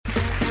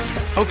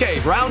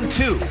Okay, round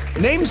two.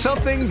 Name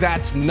something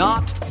that's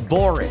not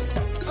boring.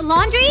 A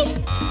laundry?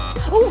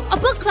 Ooh, a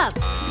book club.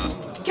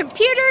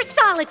 Computer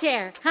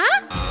solitaire,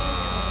 huh?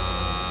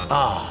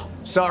 Ah,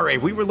 sorry,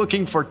 we were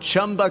looking for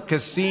Chumba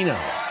Casino.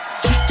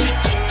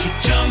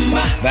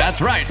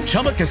 That's right,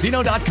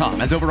 ChumbaCasino.com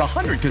has over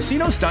 100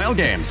 casino-style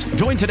games.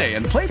 Join today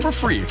and play for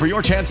free for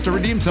your chance to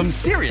redeem some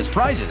serious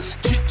prizes.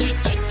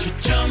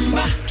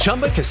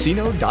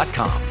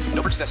 ChumbaCasino.com.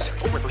 No purchase necessary.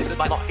 Void where prohibited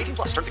by law. 18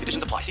 plus terms and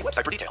conditions apply. See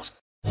website for details.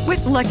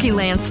 With Lucky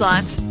Land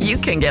Slots, you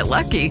can get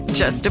lucky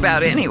just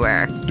about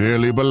anywhere.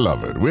 Dearly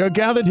beloved, we are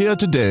gathered here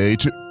today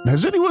to...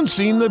 Has anyone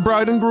seen the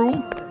bride and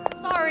groom?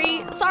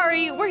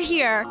 Sorry, we're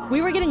here.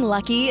 We were getting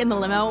lucky in the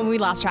limo and we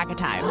lost track of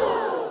time.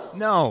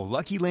 No,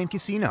 Lucky Land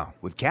Casino,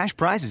 with cash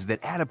prizes that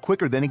add up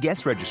quicker than a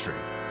guest registry.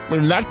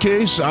 In that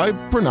case, I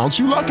pronounce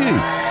you lucky.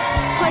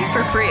 Play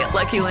for free at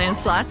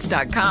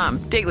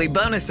LuckyLandSlots.com. Daily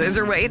bonuses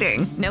are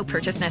waiting. No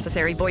purchase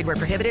necessary. Void where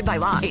prohibited by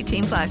law.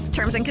 18 plus.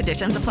 Terms and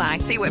conditions apply.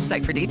 See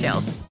website for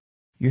details.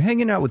 You're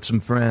hanging out with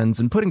some friends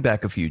and putting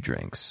back a few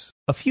drinks.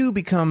 A few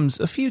becomes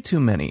a few too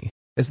many.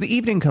 As the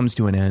evening comes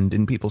to an end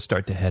and people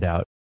start to head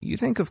out, you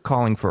think of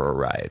calling for a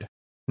ride.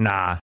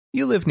 Nah,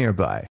 you live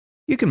nearby.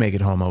 You can make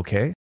it home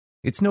okay.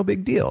 It's no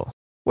big deal.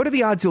 What are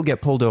the odds you'll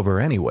get pulled over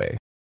anyway?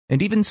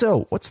 And even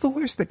so, what's the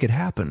worst that could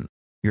happen?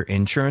 Your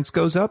insurance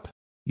goes up?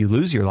 You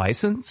lose your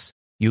license?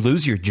 You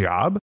lose your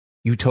job?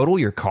 You total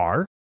your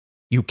car?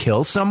 You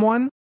kill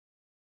someone?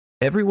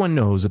 Everyone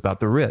knows about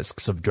the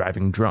risks of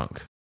driving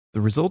drunk. The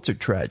results are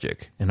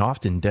tragic and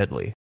often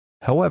deadly.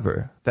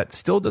 However, that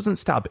still doesn't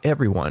stop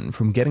everyone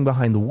from getting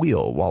behind the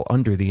wheel while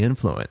under the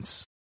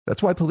influence.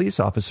 That's why police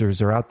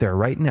officers are out there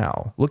right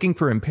now looking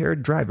for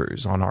impaired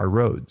drivers on our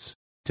roads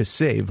to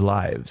save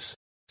lives.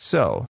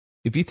 So,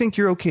 if you think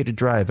you're okay to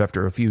drive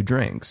after a few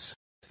drinks,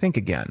 think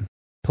again.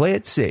 Play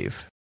it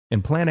safe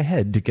and plan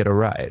ahead to get a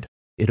ride.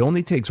 It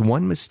only takes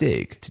one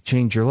mistake to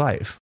change your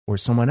life or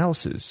someone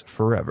else's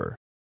forever.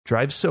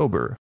 Drive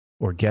sober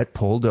or get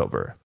pulled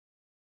over.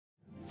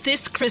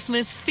 This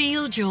Christmas,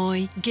 feel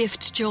joy,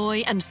 gift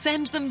joy, and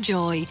send them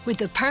joy with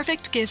the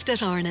perfect gift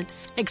at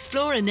Arnott's.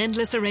 Explore an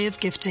endless array of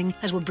gifting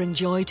that will bring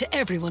joy to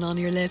everyone on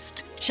your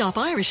list. Shop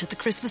Irish at the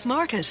Christmas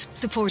market.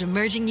 Support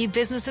emerging new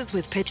businesses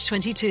with Pitch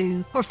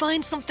 22. Or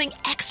find something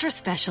extra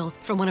special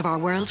from one of our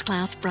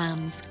world-class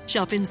brands.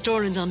 Shop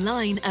in-store and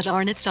online at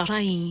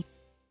arnotts.ie.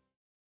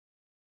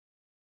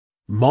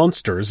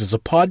 Monsters is a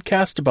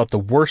podcast about the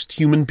worst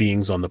human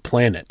beings on the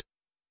planet.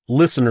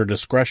 Listener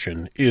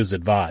discretion is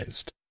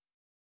advised.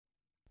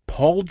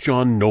 Paul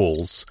John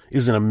Knowles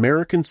is an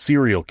American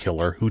serial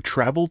killer who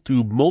traveled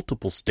through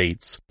multiple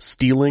states,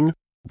 stealing,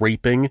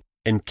 raping,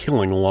 and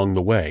killing along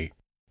the way.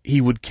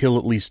 He would kill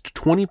at least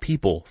 20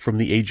 people from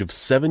the age of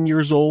 7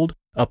 years old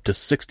up to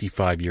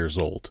 65 years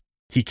old.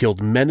 He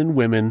killed men and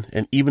women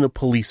and even a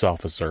police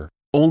officer,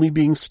 only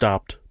being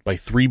stopped by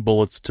 3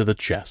 bullets to the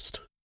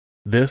chest.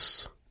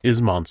 This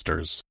is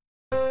Monsters.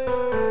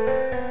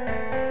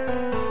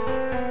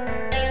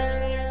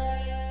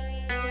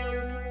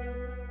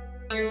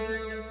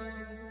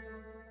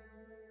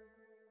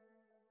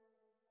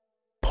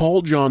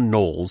 Paul John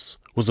Knowles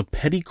was a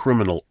petty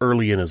criminal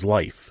early in his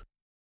life.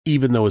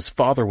 Even though his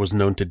father was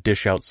known to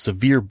dish out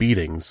severe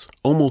beatings,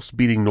 almost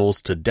beating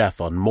Knowles to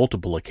death on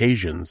multiple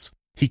occasions,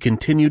 he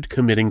continued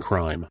committing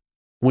crime.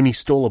 When he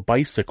stole a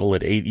bicycle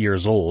at 8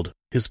 years old,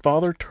 his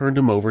father turned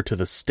him over to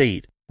the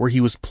state where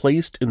he was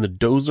placed in the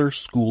Dozer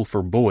School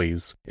for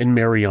Boys in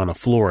Marianna,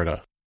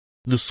 Florida.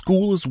 The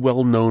school is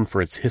well known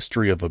for its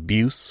history of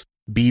abuse,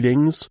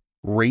 beatings,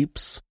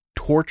 rapes,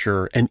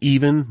 torture, and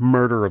even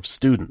murder of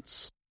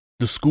students.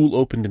 The school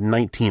opened in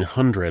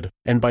 1900,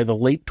 and by the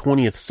late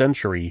 20th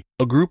century,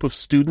 a group of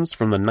students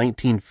from the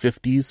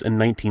 1950s and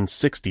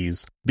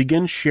 1960s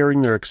began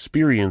sharing their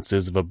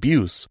experiences of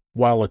abuse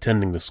while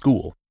attending the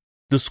school.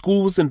 The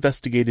school was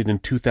investigated in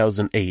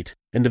 2008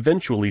 and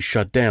eventually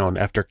shut down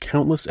after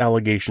countless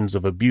allegations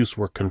of abuse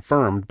were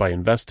confirmed by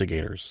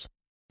investigators.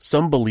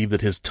 Some believe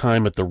that his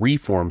time at the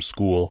reform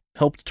school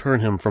helped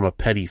turn him from a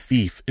petty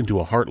thief into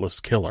a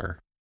heartless killer.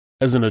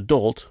 As an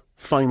adult,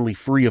 finally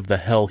free of the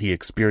hell he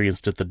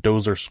experienced at the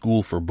Dozer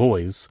School for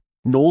Boys,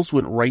 Knowles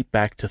went right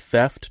back to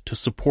theft to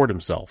support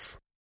himself.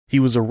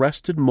 He was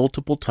arrested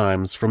multiple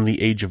times from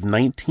the age of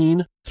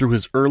 19 through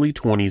his early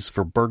 20s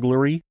for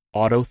burglary,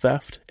 auto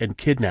theft, and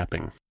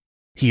kidnapping.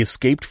 He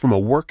escaped from a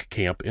work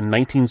camp in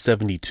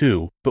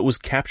 1972, but was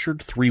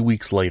captured 3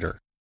 weeks later.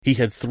 He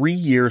had 3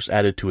 years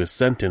added to his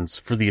sentence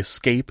for the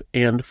escape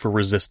and for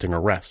resisting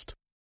arrest.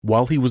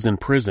 While he was in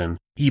prison,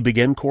 he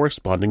began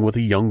corresponding with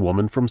a young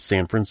woman from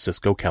San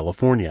Francisco,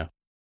 California.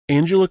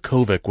 Angela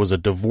Kovic was a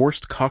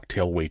divorced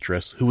cocktail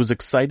waitress who was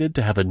excited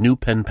to have a new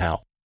pen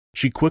pal.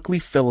 She quickly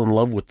fell in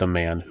love with the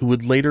man who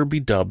would later be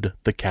dubbed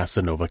the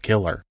Casanova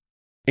Killer.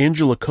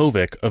 Angela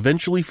Kovic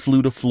eventually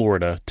flew to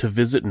Florida to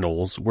visit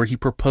Knowles, where he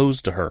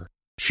proposed to her.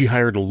 She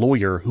hired a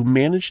lawyer who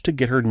managed to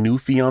get her new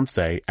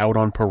fiancé out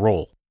on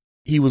parole.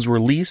 He was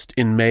released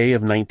in May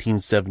of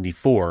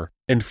 1974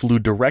 and flew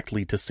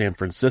directly to San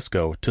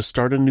Francisco to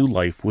start a new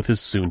life with his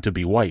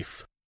soon-to-be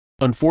wife.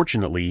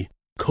 Unfortunately,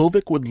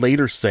 Kovic would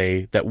later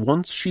say that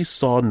once she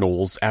saw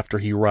Knowles after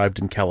he arrived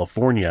in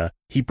California,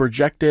 he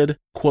projected,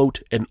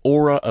 quote, an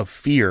aura of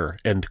fear,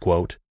 end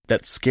quote,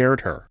 that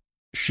scared her.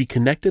 She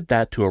connected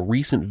that to a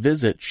recent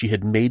visit she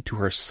had made to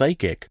her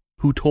psychic,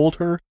 who told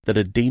her that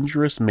a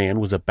dangerous man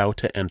was about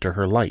to enter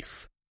her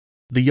life.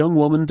 The young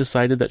woman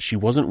decided that she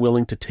wasn't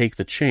willing to take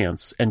the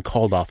chance and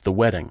called off the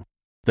wedding.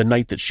 The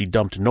night that she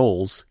dumped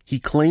Knowles, he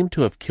claimed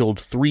to have killed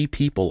 3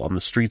 people on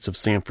the streets of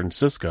San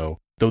Francisco,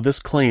 though this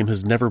claim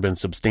has never been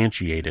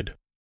substantiated.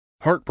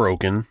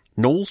 Heartbroken,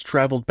 Knowles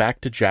traveled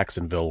back to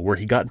Jacksonville where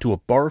he got into a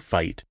bar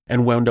fight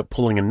and wound up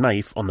pulling a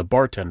knife on the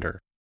bartender.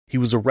 He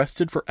was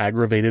arrested for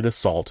aggravated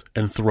assault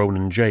and thrown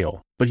in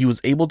jail, but he was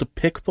able to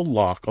pick the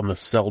lock on the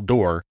cell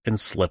door and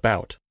slip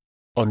out.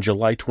 On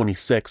July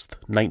 26,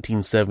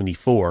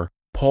 1974,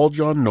 Paul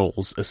John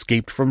Knowles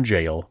escaped from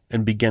jail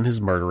and began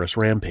his murderous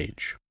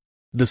rampage.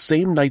 The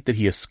same night that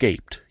he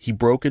escaped, he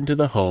broke into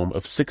the home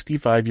of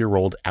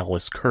 65-year-old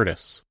Alice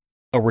Curtis.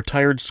 A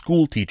retired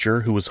school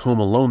teacher who was home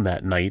alone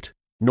that night,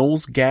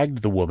 Knowles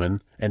gagged the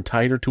woman and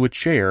tied her to a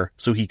chair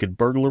so he could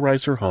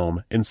burglarize her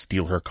home and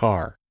steal her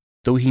car.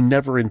 Though he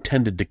never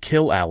intended to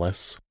kill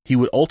Alice, he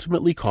would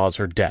ultimately cause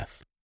her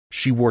death.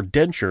 She wore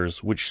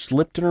dentures which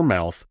slipped in her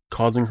mouth,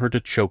 causing her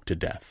to choke to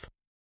death.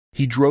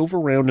 He drove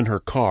around in her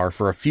car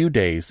for a few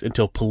days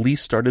until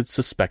police started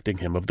suspecting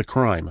him of the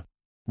crime.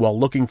 While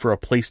looking for a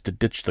place to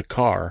ditch the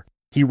car,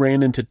 he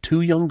ran into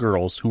 2 young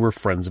girls who were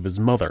friends of his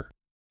mother.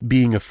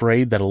 Being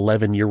afraid that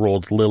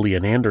 11-year-old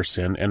Lillian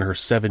Anderson and her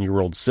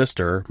 7-year-old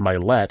sister,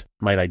 Mylette,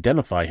 might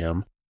identify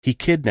him, he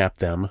kidnapped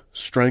them,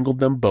 strangled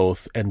them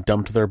both, and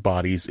dumped their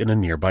bodies in a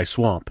nearby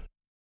swamp.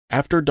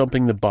 After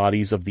dumping the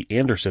bodies of the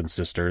Anderson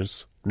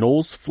sisters,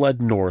 Knowles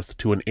fled north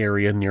to an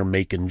area near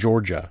Macon,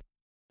 Georgia.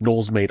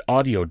 Knowles made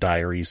audio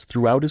diaries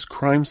throughout his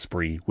crime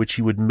spree which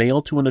he would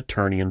mail to an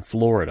attorney in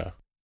Florida.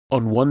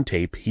 On one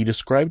tape, he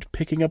described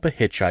picking up a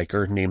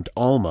hitchhiker named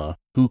Alma,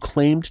 who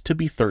claimed to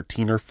be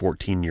 13 or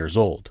 14 years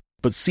old,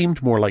 but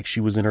seemed more like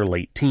she was in her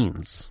late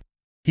teens.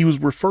 He was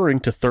referring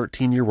to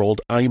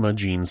 13-year-old Ima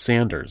Jean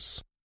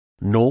Sanders.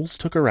 Knowles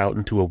took her out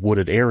into a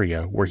wooded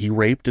area where he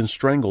raped and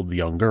strangled the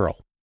young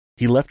girl.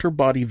 He left her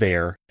body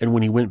there, and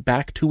when he went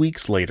back 2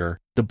 weeks later,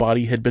 the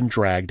body had been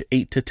dragged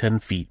 8 to 10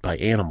 feet by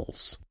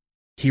animals.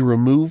 He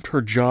removed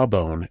her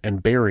jawbone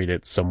and buried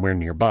it somewhere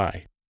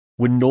nearby.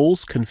 When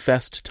Knowles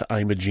confessed to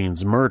Ima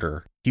Jean's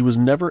murder, he was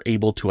never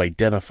able to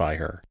identify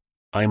her.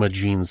 Ima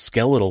Jean's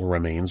skeletal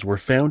remains were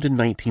found in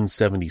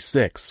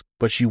 1976,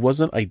 but she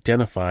wasn't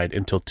identified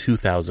until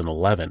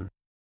 2011.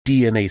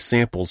 DNA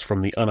samples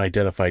from the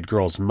unidentified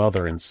girl's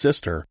mother and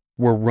sister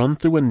were run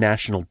through a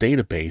national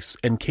database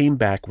and came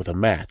back with a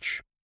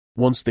match.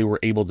 Once they were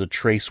able to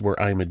trace where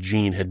Ima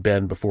Jean had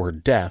been before her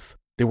death,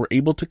 they were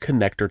able to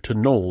connect her to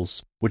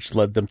Knowles, which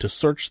led them to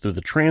search through the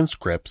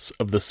transcripts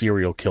of the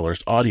serial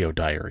killer's audio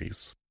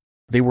diaries.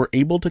 They were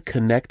able to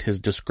connect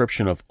his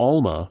description of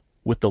Alma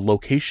with the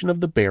location of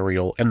the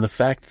burial and the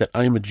fact that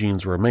Ima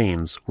Jean's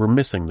remains were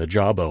missing the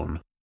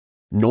jawbone.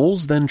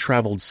 Knowles then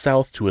traveled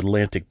south to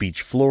Atlantic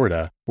Beach,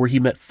 Florida, where he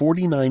met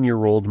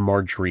 49-year-old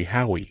Marjorie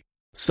Howie.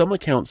 Some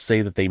accounts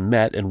say that they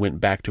met and went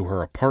back to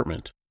her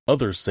apartment.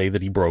 Others say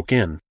that he broke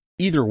in.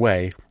 Either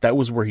way, that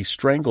was where he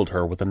strangled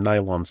her with a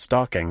nylon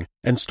stocking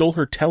and stole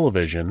her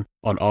television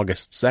on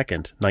August 2,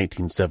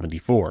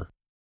 1974.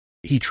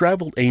 He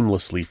traveled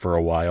aimlessly for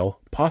a while,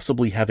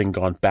 possibly having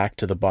gone back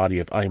to the body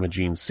of Ima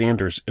Jean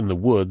Sanders in the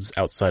woods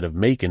outside of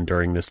Macon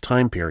during this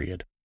time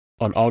period.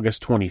 On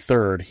August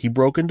 23rd, he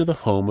broke into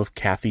the home of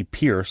Kathy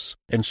Pierce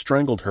and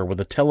strangled her with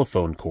a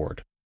telephone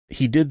cord.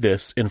 He did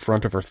this in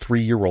front of her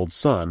 3-year-old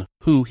son,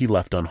 who he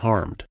left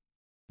unharmed.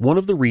 One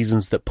of the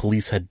reasons that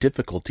police had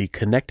difficulty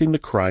connecting the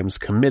crimes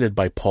committed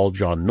by Paul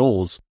John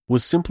Knowles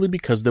was simply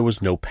because there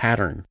was no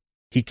pattern.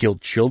 He killed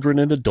children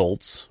and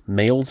adults,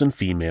 males and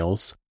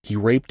females, he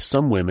raped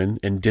some women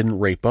and didn't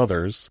rape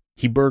others,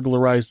 he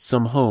burglarized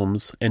some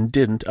homes and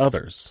didn't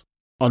others.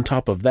 On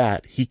top of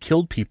that, he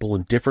killed people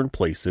in different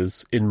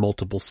places in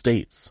multiple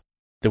states.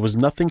 There was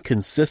nothing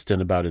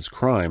consistent about his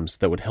crimes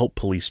that would help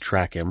police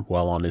track him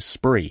while on his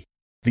spree.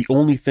 The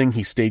only thing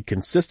he stayed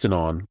consistent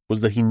on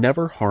was that he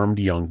never harmed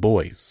young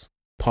boys.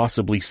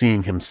 Possibly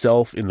seeing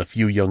himself in the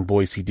few young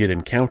boys he did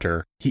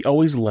encounter, he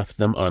always left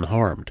them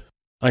unharmed.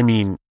 I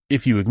mean,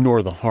 if you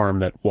ignore the harm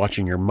that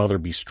watching your mother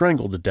be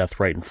strangled to death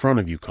right in front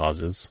of you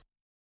causes.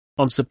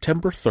 On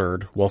September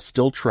 3rd, while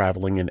still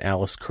traveling in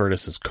Alice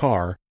Curtis's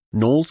car,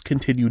 Knowles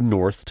continued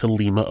north to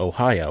Lima,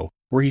 Ohio,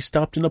 where he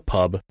stopped in a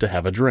pub to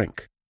have a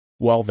drink.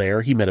 While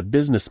there, he met a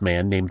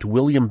businessman named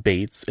William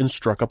Bates and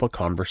struck up a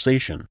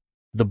conversation.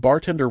 The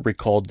bartender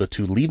recalled the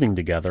two leaving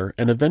together,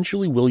 and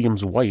eventually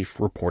William's wife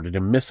reported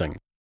him missing.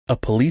 A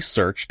police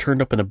search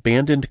turned up an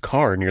abandoned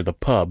car near the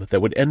pub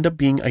that would end up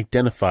being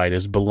identified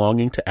as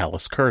belonging to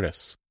Alice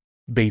Curtis.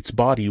 Bates'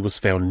 body was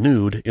found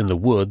nude in the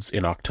woods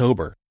in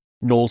October.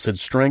 Knowles had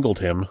strangled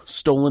him,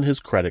 stolen his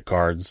credit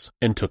cards,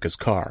 and took his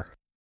car.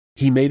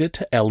 He made it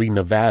to Ely,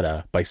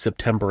 Nevada by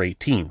September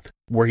 18th,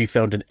 where he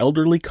found an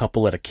elderly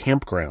couple at a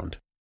campground.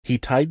 He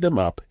tied them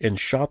up and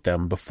shot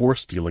them before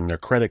stealing their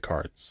credit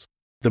cards.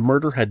 The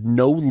murder had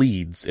no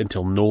leads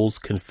until Knowles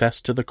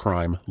confessed to the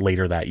crime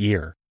later that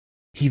year.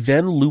 He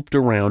then looped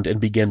around and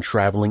began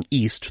traveling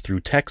east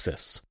through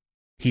Texas.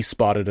 He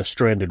spotted a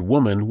stranded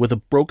woman with a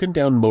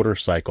broken-down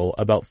motorcycle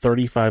about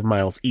 35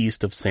 miles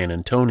east of San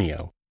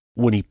Antonio.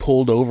 When he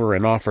pulled over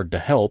and offered to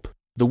help,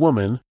 the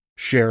woman,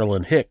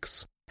 Sherilyn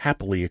Hicks,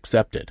 happily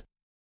accepted.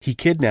 He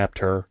kidnapped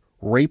her,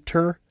 raped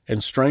her,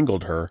 and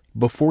strangled her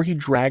before he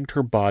dragged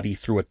her body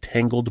through a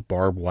tangled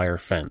barbed wire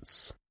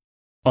fence.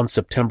 On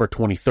September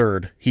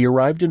 23rd, he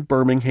arrived in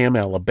Birmingham,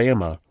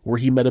 Alabama, where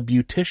he met a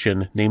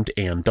beautician named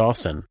Ann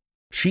Dawson.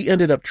 She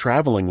ended up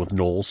traveling with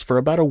Knowles for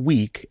about a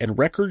week, and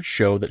records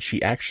show that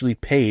she actually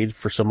paid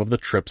for some of the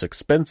trip's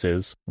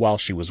expenses while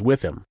she was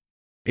with him.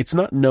 It's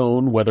not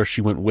known whether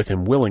she went with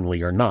him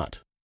willingly or not.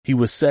 He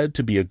was said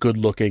to be a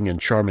good-looking and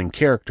charming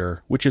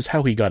character, which is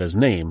how he got his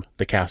name,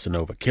 the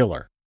Casanova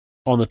Killer.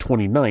 On the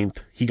 29th,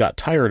 he got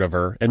tired of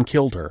her and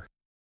killed her.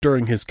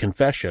 During his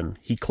confession,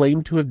 he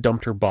claimed to have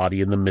dumped her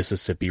body in the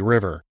Mississippi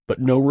River,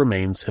 but no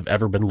remains have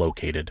ever been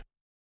located.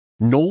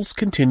 Knowles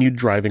continued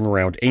driving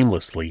around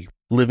aimlessly,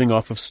 living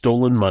off of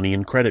stolen money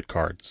and credit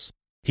cards.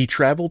 He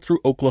traveled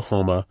through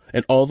Oklahoma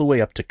and all the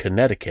way up to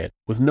Connecticut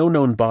with no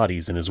known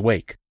bodies in his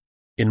wake.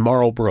 In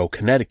Marlborough,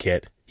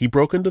 Connecticut, he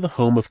broke into the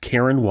home of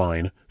Karen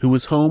Wine, who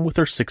was home with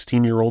her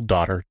 16-year-old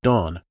daughter,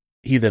 Dawn.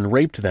 He then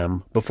raped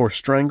them before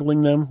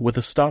strangling them with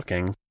a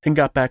stocking and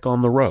got back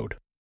on the road.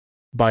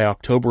 By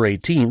October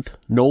 18th,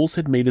 Knowles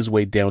had made his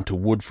way down to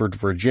Woodford,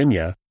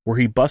 Virginia, where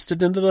he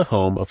busted into the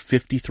home of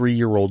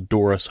 53-year-old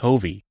Doris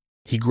Hovey.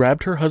 He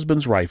grabbed her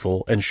husband's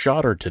rifle and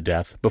shot her to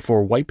death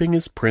before wiping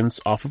his prints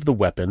off of the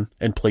weapon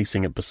and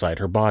placing it beside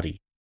her body.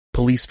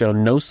 Police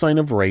found no sign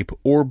of rape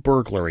or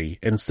burglary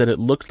and said it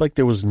looked like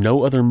there was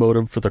no other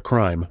motive for the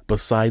crime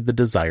beside the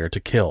desire to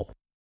kill.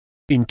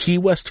 In Key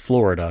West,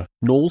 Florida,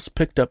 Knowles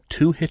picked up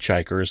 2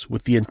 hitchhikers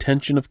with the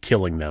intention of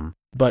killing them,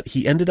 but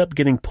he ended up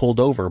getting pulled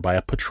over by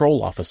a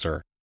patrol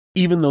officer.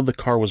 Even though the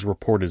car was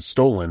reported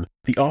stolen,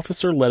 the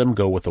officer let him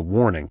go with a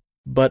warning,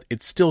 but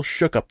it still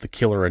shook up the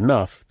killer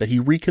enough that he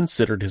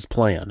reconsidered his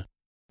plan.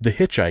 The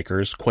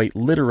hitchhikers quite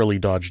literally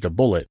dodged a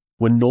bullet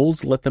when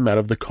Knowles let them out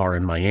of the car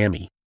in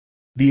Miami.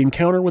 The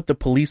encounter with the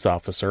police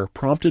officer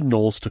prompted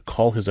Knowles to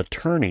call his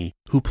attorney,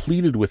 who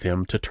pleaded with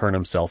him to turn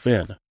himself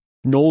in.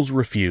 Knowles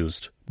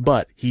refused,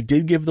 but he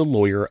did give the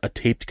lawyer a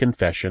taped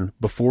confession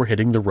before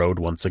hitting the road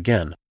once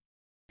again.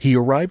 He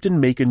arrived in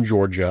Macon,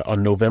 Georgia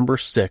on November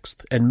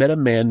 6th and met a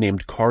man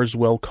named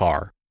Carswell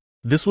Carr.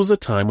 This was a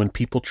time when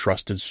people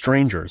trusted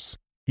strangers.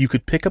 You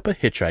could pick up a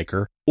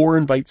hitchhiker or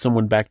invite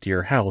someone back to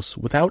your house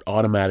without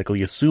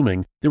automatically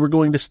assuming they were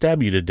going to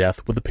stab you to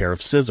death with a pair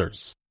of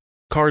scissors.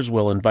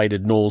 Carswell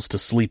invited Knowles to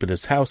sleep at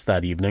his house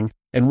that evening,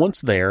 and once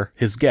there,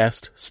 his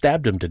guest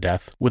stabbed him to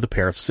death with a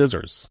pair of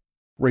scissors.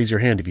 Raise your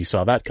hand if you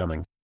saw that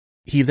coming.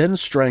 He then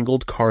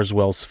strangled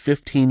Carswell's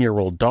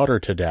 15-year-old daughter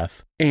to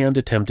death and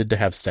attempted to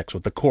have sex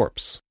with the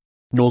corpse.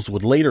 Knowles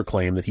would later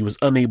claim that he was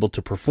unable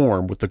to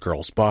perform with the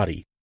girl's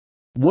body.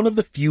 One of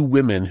the few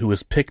women who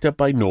was picked up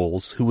by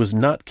Knowles who was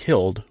not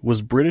killed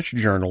was British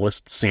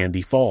journalist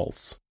Sandy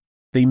Falls.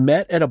 They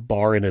met at a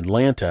bar in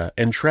Atlanta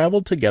and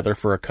traveled together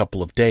for a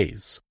couple of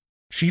days.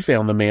 She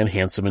found the man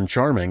handsome and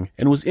charming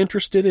and was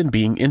interested in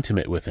being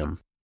intimate with him.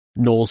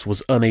 Knowles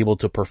was unable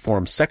to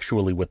perform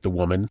sexually with the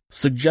woman,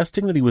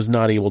 suggesting that he was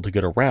not able to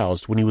get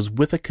aroused when he was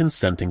with a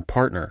consenting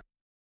partner.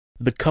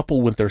 The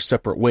couple went their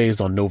separate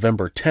ways on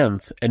November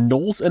 10th, and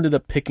Knowles ended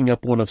up picking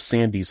up one of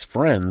Sandy's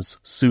friends,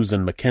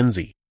 Susan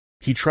Mackenzie.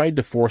 He tried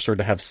to force her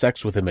to have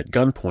sex with him at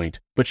gunpoint,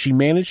 but she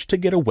managed to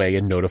get away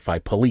and notify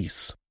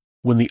police.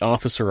 When the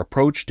officer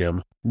approached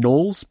him,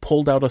 Knowles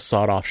pulled out a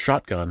sawed-off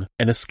shotgun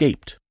and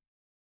escaped.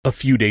 A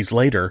few days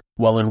later,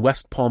 while in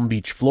West Palm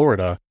Beach,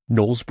 Florida,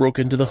 Knowles broke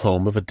into the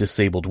home of a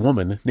disabled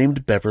woman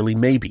named Beverly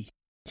Maybe.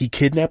 He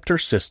kidnapped her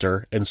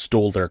sister and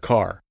stole their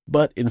car,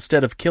 but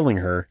instead of killing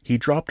her, he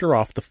dropped her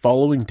off the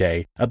following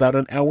day about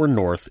an hour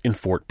north in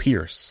Fort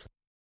Pierce.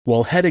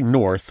 While heading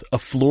north, a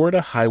Florida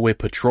Highway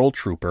Patrol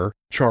trooper,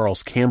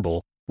 Charles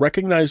Campbell,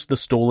 recognized the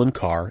stolen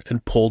car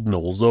and pulled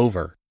Knowles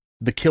over.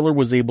 The killer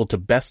was able to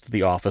best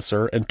the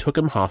officer and took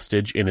him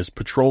hostage in his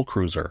patrol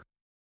cruiser.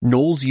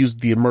 Knowles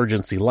used the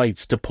emergency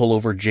lights to pull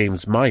over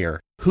James Meyer,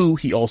 who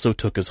he also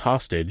took as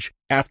hostage,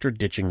 after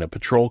ditching the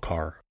patrol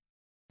car.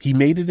 He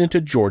made it into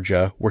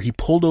Georgia, where he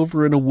pulled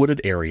over in a wooded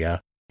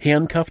area,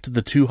 handcuffed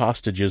the 2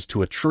 hostages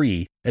to a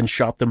tree, and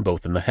shot them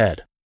both in the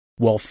head.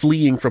 While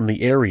fleeing from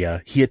the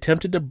area, he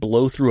attempted to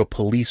blow through a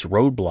police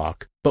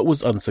roadblock, but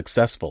was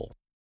unsuccessful.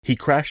 He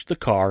crashed the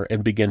car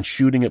and began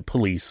shooting at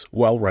police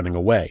while running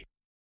away.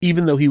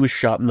 Even though he was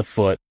shot in the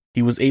foot,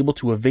 he was able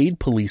to evade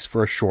police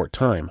for a short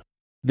time.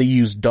 They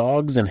used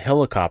dogs and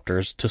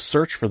helicopters to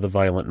search for the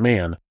violent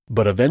man,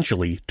 but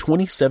eventually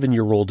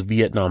 27-year-old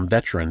Vietnam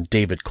veteran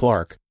David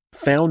Clark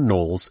found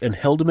Knowles and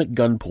held him at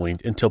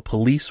gunpoint until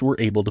police were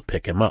able to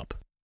pick him up.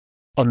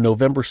 On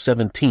November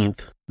 17,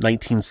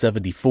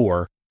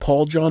 1974,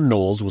 Paul John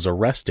Knowles was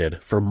arrested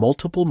for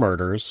multiple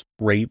murders,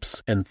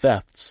 rapes, and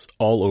thefts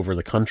all over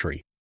the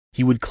country.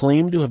 He would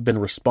claim to have been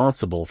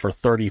responsible for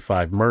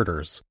 35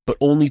 murders, but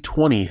only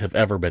 20 have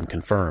ever been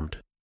confirmed.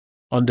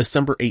 On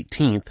December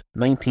 18,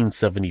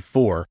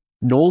 1974,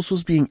 Knowles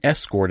was being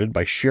escorted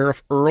by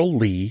Sheriff Earl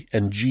Lee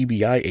and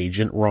GBI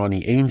agent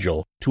Ronnie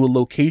Angel to a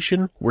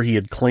location where he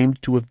had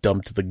claimed to have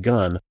dumped the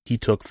gun he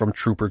took from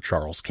Trooper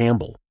Charles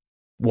Campbell.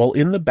 While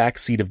in the back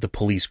seat of the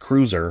police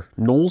cruiser,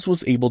 Knowles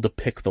was able to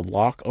pick the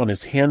lock on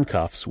his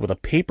handcuffs with a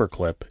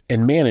paperclip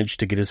and managed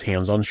to get his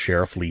hands on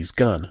Sheriff Lee's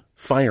gun,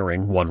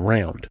 firing one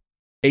round.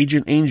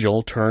 Agent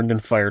Angel turned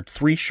and fired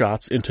 3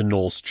 shots into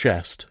Knowles'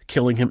 chest,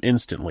 killing him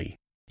instantly.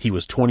 He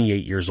was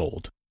 28 years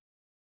old.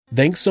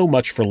 Thanks so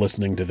much for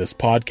listening to this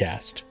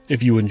podcast.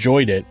 If you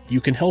enjoyed it,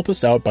 you can help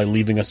us out by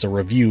leaving us a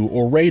review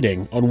or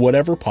rating on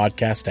whatever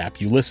podcast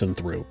app you listen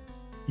through.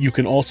 You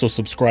can also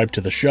subscribe to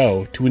the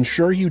show to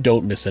ensure you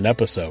don't miss an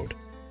episode.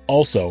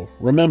 Also,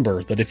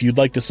 remember that if you'd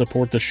like to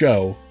support the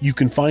show, you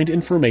can find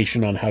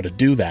information on how to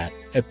do that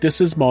at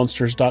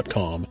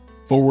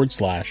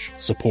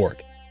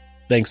thisismonsters.com/support.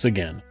 Thanks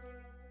again.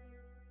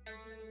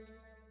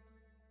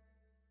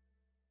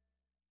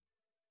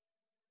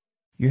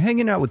 You're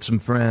hanging out with some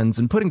friends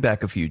and putting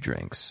back a few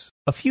drinks.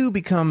 A few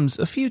becomes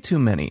a few too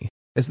many.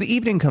 As the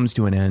evening comes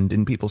to an end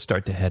and people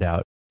start to head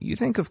out, you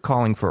think of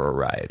calling for a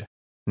ride.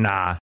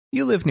 Nah,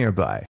 you live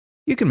nearby.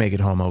 You can make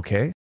it home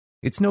okay.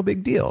 It's no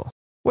big deal.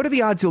 What are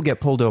the odds you'll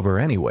get pulled over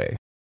anyway?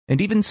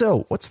 And even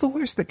so, what's the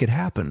worst that could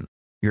happen?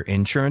 Your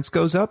insurance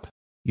goes up?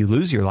 You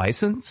lose your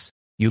license?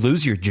 You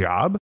lose your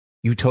job?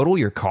 You total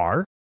your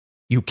car?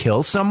 You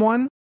kill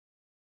someone?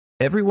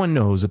 Everyone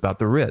knows about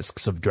the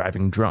risks of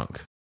driving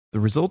drunk. The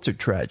results are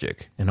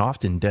tragic and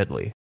often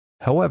deadly.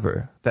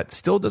 However, that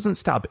still doesn't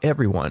stop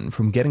everyone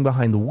from getting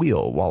behind the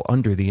wheel while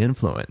under the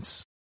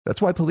influence.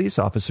 That's why police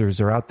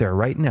officers are out there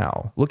right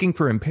now looking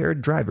for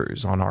impaired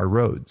drivers on our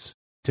roads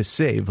to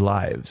save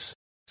lives.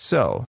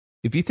 So,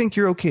 if you think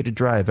you're okay to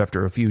drive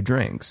after a few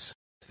drinks,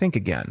 think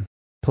again.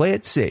 Play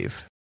it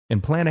safe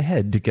and plan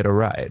ahead to get a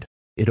ride.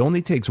 It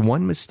only takes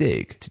one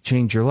mistake to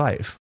change your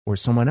life or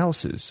someone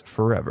else's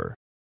forever.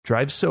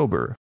 Drive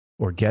sober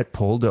or get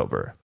pulled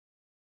over.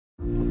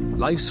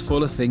 Life's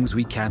full of things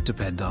we can't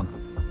depend on,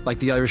 like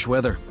the Irish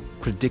weather,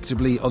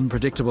 predictably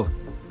unpredictable.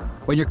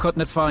 When you're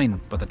cutting it fine,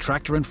 but the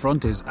tractor in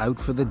front is out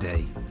for the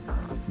day.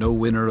 No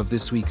winner of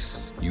this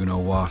week's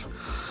you-know-what.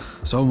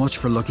 So much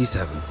for Lucky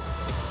 7.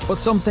 But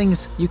some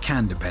things you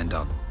can depend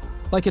on,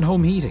 like in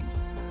home heating.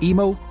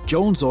 Emo,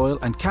 Jones Oil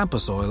and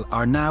Campus Oil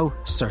are now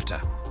Certa,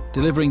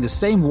 delivering the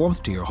same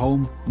warmth to your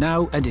home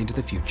now and into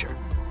the future.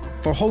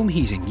 For home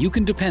heating you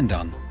can depend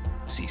on,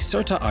 see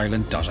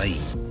CertaIreland.ie.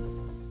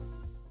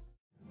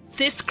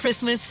 This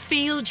Christmas,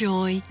 feel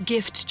joy,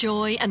 gift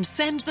joy, and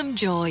send them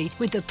joy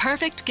with the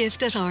perfect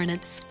gift at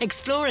Arnott's.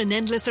 Explore an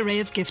endless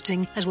array of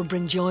gifting that will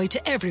bring joy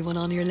to everyone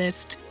on your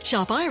list.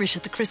 Shop Irish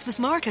at the Christmas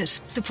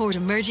market. Support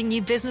emerging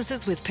new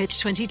businesses with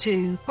Pitch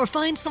 22. Or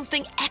find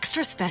something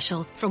extra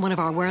special from one of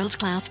our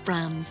world-class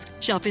brands.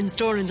 Shop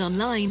in-store and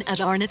online at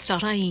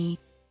arnotts.ie.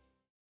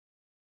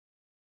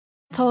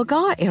 Tá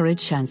gá irid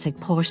seansig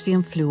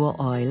póistíon flua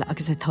oil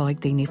agus atáig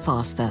daoine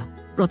fásta.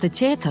 Rud a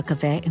déach a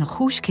bheith ina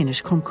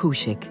chúiscinis chun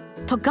cúisig.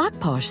 Tá gach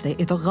páiste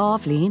idir 2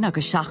 mbliain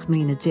agus 7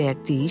 mbliana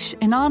 10 díos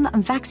in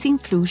an vaccine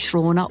flu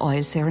sróna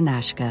oil sé ar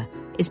náisce.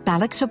 Is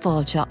bealach sa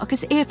bháilte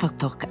agus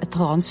éfachtach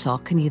atá an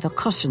soc in iad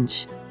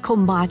cusins,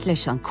 chun maith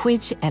leis an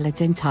cuid eile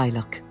den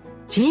teilech.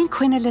 Jane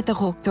cuine le a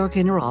Dr.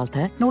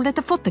 Generalta nó le a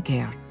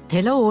Futagéir.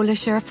 Tile óla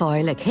sé ar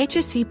fáil ag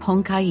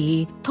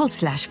hsc.ie/flu.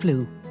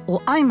 ó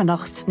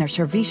aimanacht nar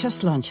Seirbhíse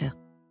Sláinte.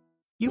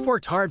 You've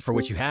worked hard for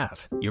what you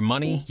have. Your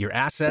money, your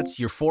assets,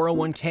 your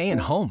 401k,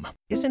 and home.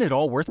 Isn't it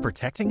all worth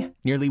protecting?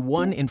 Nearly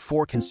 1 in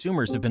 4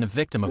 consumers have been a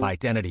victim of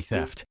identity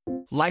theft.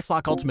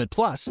 LifeLock Ultimate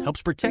Plus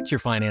helps protect your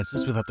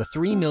finances with up to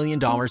 $3 million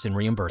in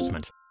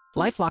reimbursement.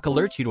 LifeLock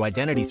alerts you to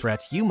identity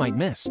threats you might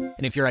miss.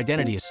 And if your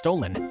identity is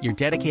stolen, your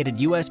dedicated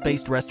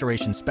U.S.-based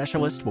restoration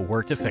specialist will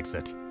work to fix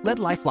it. Let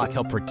LifeLock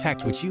help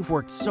protect what you've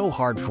worked so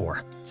hard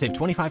for. Save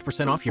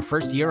 25% off your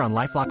first year on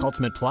LifeLock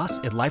Ultimate Plus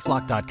at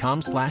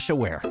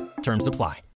LifeLock.com/aware. Terms apply.